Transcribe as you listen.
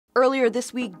Earlier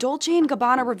this week, Dolce &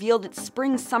 Gabbana revealed its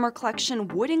spring-summer collection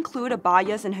would include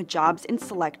abayas and hijabs in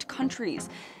select countries.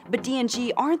 But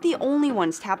D&G aren't the only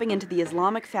ones tapping into the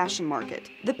Islamic fashion market.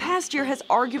 The past year has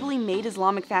arguably made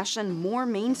Islamic fashion more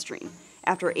mainstream.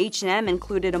 After H&M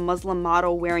included a Muslim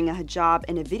model wearing a hijab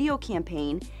in a video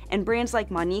campaign, and brands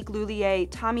like Monique Lhuillier,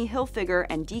 Tommy Hilfiger,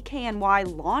 and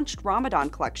DKNY launched Ramadan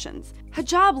collections.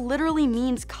 Hijab literally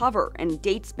means cover and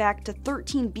dates back to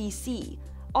 13 BC.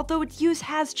 Although its use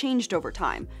has changed over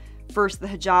time. First, the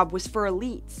hijab was for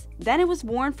elites, then it was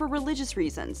worn for religious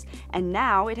reasons, and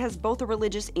now it has both a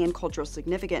religious and cultural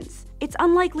significance. It's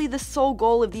unlikely the sole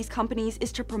goal of these companies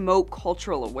is to promote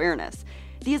cultural awareness.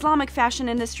 The Islamic fashion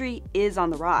industry is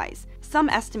on the rise. Some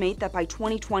estimate that by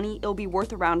 2020, it'll be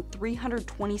worth around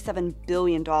 $327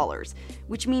 billion,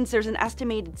 which means there's an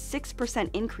estimated 6%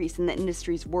 increase in the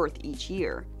industry's worth each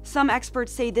year. Some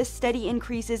experts say this steady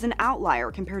increase is an outlier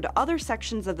compared to other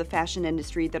sections of the fashion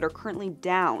industry that are currently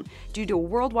down due to a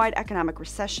worldwide economic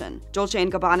recession. Dolce &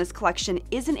 Gabbana's collection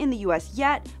isn't in the US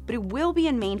yet, but it will be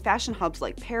in main fashion hubs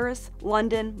like Paris,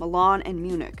 London, Milan, and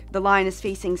Munich. The line is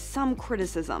facing some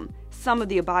criticism. Some of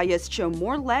the abayas show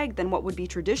more leg than what would be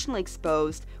traditionally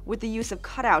exposed with the use of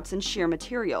cutouts and sheer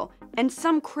material, and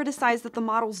some criticize that the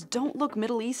models don't look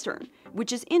Middle Eastern,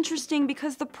 which is interesting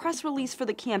because the press release for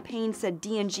the campaign said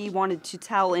D&G wanted to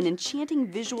tell an enchanting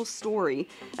visual story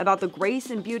about the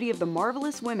grace and beauty of the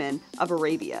marvelous women of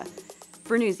Arabia.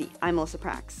 For Newsy, I'm Melissa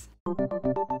Prax.